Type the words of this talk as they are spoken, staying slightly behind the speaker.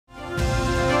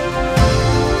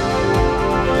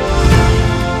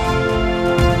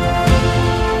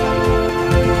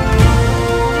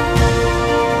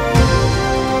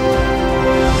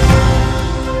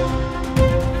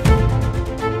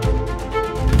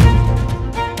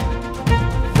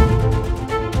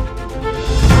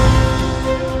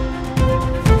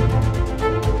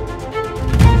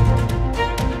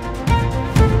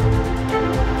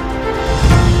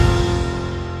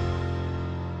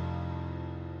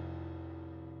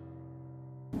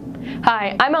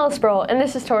Hi, I'm Ella Sproul, and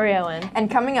this is Tori Owen. And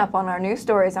coming up on our new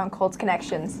stories on Colts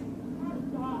Connections.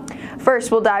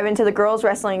 First, we'll dive into the girls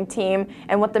wrestling team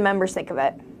and what the members think of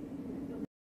it.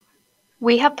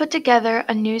 We have put together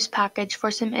a news package for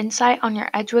some insight on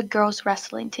your Edgewood girls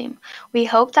wrestling team. We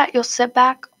hope that you'll sit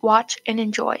back, watch, and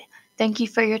enjoy. Thank you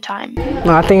for your time.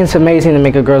 I think it's amazing to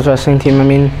make a girls wrestling team. I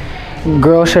mean,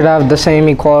 girls should have the same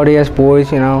equality as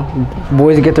boys, you know.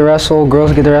 Boys get to wrestle,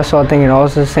 girls get to wrestle. I think,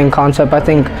 it's the same concept. I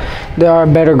think there are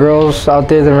better girls out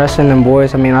there than wrestling than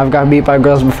boys. I mean, I've got beat by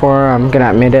girls before, I'm gonna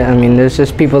admit it. I mean, there's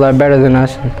just people that are better than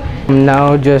us.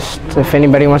 Now, just if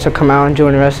anybody wants to come out and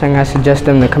join wrestling, I suggest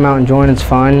them to come out and join. It's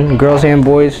fun. Girls and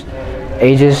boys,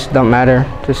 ages don't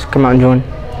matter. Just come out and join.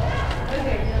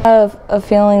 I have a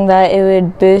feeling that it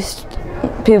would boost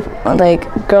people,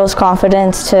 like girls'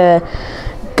 confidence to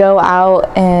go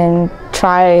out and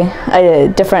try a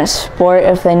different sport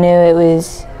if they knew it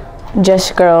was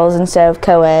just girls instead of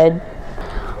co-ed.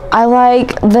 I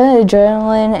like the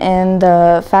adrenaline and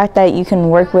the fact that you can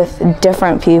work with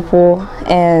different people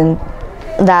and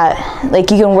that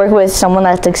you can work with someone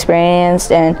that's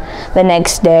experienced and the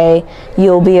next day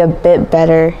you'll be a bit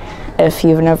better if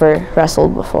you've never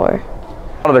wrestled before.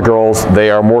 A lot of the girls, they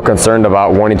are more concerned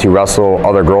about wanting to wrestle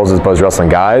other girls as opposed to wrestling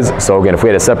guys. So again, if we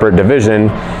had a separate division,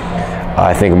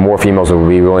 I think more females would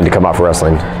be willing to come out for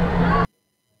wrestling.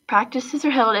 Practices are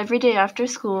held every day after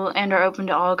school and are open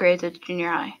to all grades at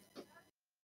junior high.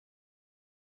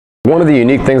 One of the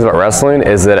unique things about wrestling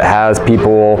is that it has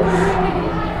people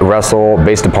wrestle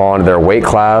based upon their weight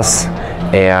class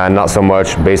and not so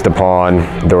much based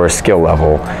upon their skill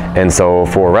level. And so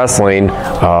for wrestling,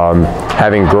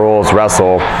 having girls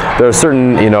wrestle, there are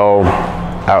certain,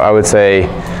 I would say,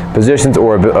 positions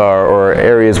or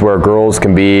areas where girls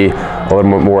can be a little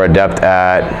bit more adept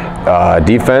at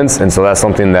defense. And so that's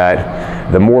something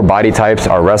that the more body types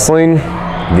are wrestling,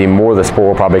 the more the sport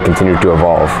will probably continue to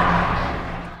evolve.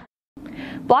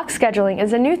 Block scheduling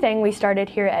is a new thing we started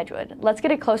here at Edgewood. Let's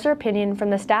get a closer opinion from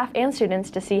the staff and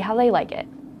students to see how they like it.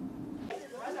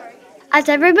 As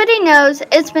everybody knows,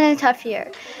 it's been a tough year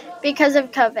because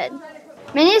of COVID.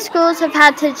 Many schools have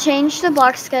had to change the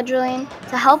block scheduling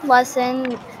to help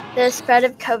lessen the spread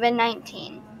of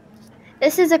COVID-19.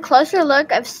 This is a closer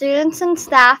look of students and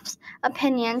staff's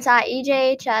opinions at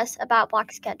EJHS about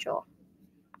block schedule.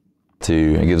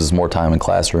 It gives us more time in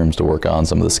classrooms to work on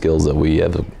some of the skills that we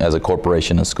have, as a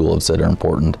corporation and school, have said are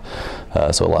important.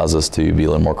 So it allows us to be a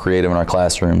little more creative in our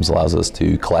classrooms, allows us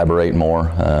to collaborate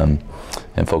more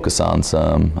and focus on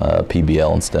some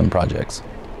PBL and STEM projects.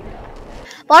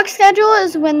 Block schedule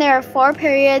is when there are 4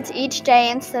 periods each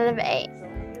day instead of 8.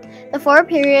 The 4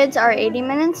 periods are 80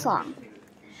 minutes long.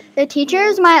 The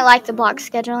teachers might like the block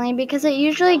scheduling because it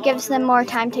usually gives them more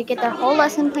time to get their whole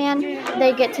lesson plan and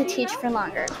they get to teach for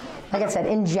longer. Like I said,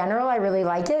 in general, I really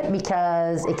like it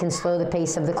because it can slow the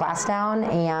pace of the class down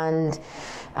and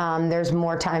there's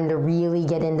more time to really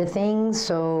get into things,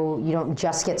 so you don't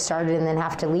just get started and then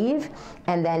have to leave.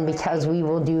 And then because we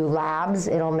will do labs,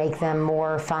 it'll make them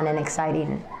more fun and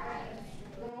exciting.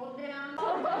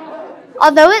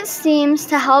 Although it seems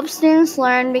to help students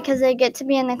learn because they get to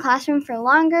be in the classroom for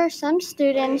longer, some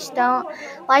students don't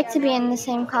like to be in the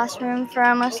same classroom for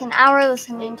almost an hour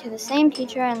listening to the same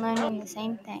teacher and learning the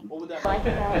same thing.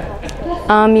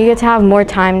 You get to have more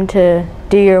time to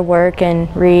do your work and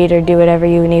read or do whatever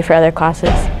you need for other classes.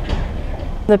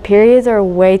 The periods are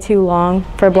way too long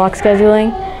for block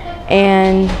scheduling,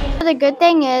 and the good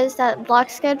thing is that block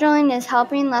scheduling is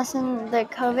helping lessen the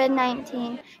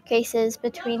COVID-19 cases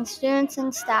between students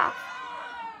and staff.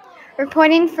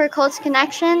 Reporting for Colts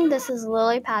Connection, this is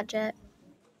Lily Padgett.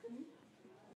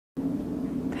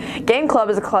 Game Club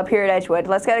is a club here at Edgewood.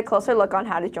 Let's get a closer look on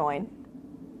how to join.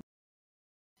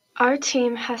 Our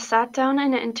team has sat down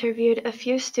and interviewed a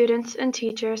few students and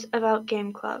teachers about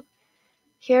Game Club.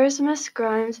 Here's Miss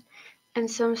Grimes and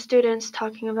some students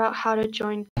talking about how to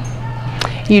join.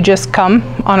 You just come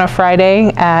on a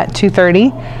Friday at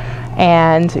 2:30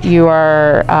 and you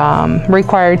are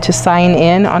required to sign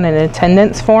in on an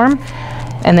attendance form,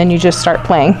 and then you just start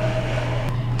playing.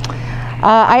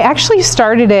 I actually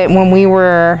started it when we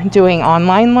were doing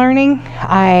online learning.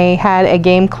 I had a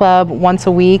game club once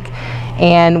a week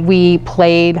and we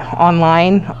played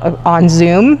online on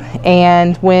Zoom,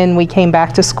 and when we came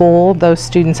back to school, those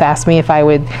students asked me if I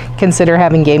would consider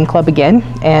having game club again,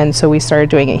 and so we started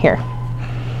doing it here.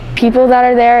 people that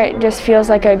are there, it just feels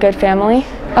like a good family.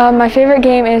 My favorite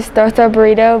game is Throw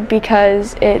Burrito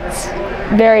because it's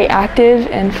very active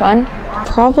and fun.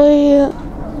 Probably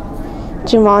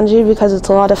Jumanji because it's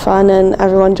a lot of fun and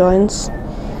everyone joins.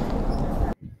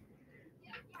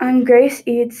 I'm Grace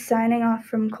Eads signing off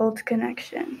from Colts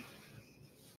Connection.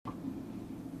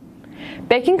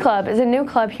 Baking Club is a new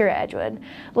club here at Edgewood.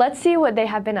 Let's see what they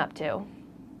have been up to.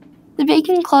 The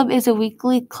Baking Club is a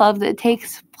weekly club that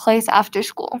takes place after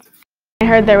school. I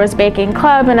heard there was baking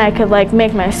club and I could like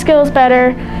make my skills better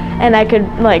and I could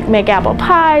like make apple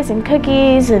pies and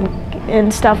cookies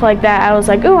and stuff like that. I was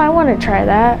like, ooh, I want to try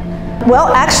that.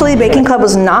 Well, actually, Baking Club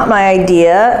was not my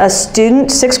idea. A student,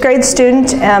 6th grade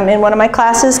student in one of my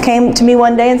classes came to me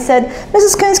one day and said,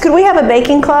 Mrs. Coons, could we have a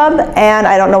baking club? And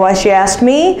I don't know why she asked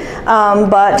me,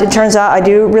 but it turns out I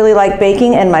do really like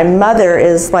baking, and my mother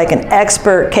is like an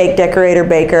expert cake decorator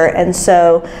baker, and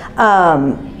so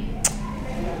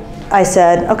I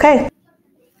said, okay.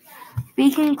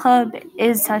 Baking Club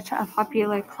is such a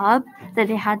popular club that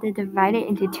they had to divide it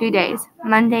into 2 days,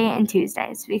 Monday and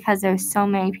Tuesdays, because there's so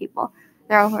many people.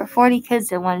 There are over 40 kids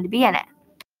that wanted to be in it.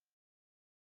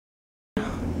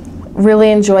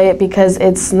 Really enjoy it because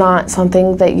it's not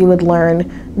something that you would learn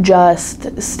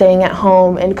just staying at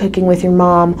home and cooking with your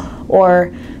mom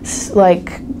or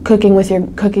like cooking with your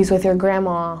cookies with your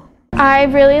grandma. I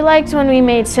really liked when we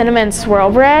made cinnamon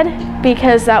swirl bread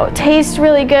because that would taste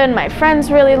really good. My friends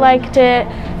really liked it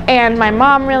and my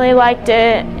mom really liked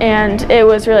it, and it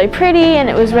was really pretty and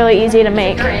it was really easy to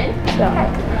make. So,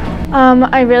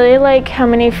 I really like how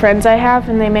many friends I have,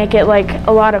 and they make it like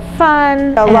a lot of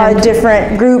fun. A lot of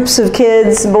different groups of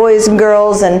kids, boys and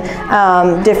girls, and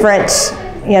different,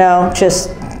 you know,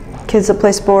 just kids that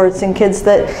play sports and kids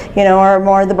that, you know, are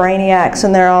more the brainiacs,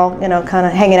 and they're all, you know, kind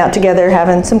of hanging out together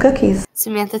having some cookies.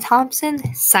 Samantha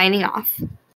Thompson, signing off.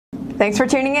 Thanks for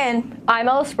tuning in. I'm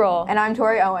Ella Sproul. And I'm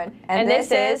Tori Owen. And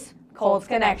this is Colts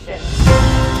Connection.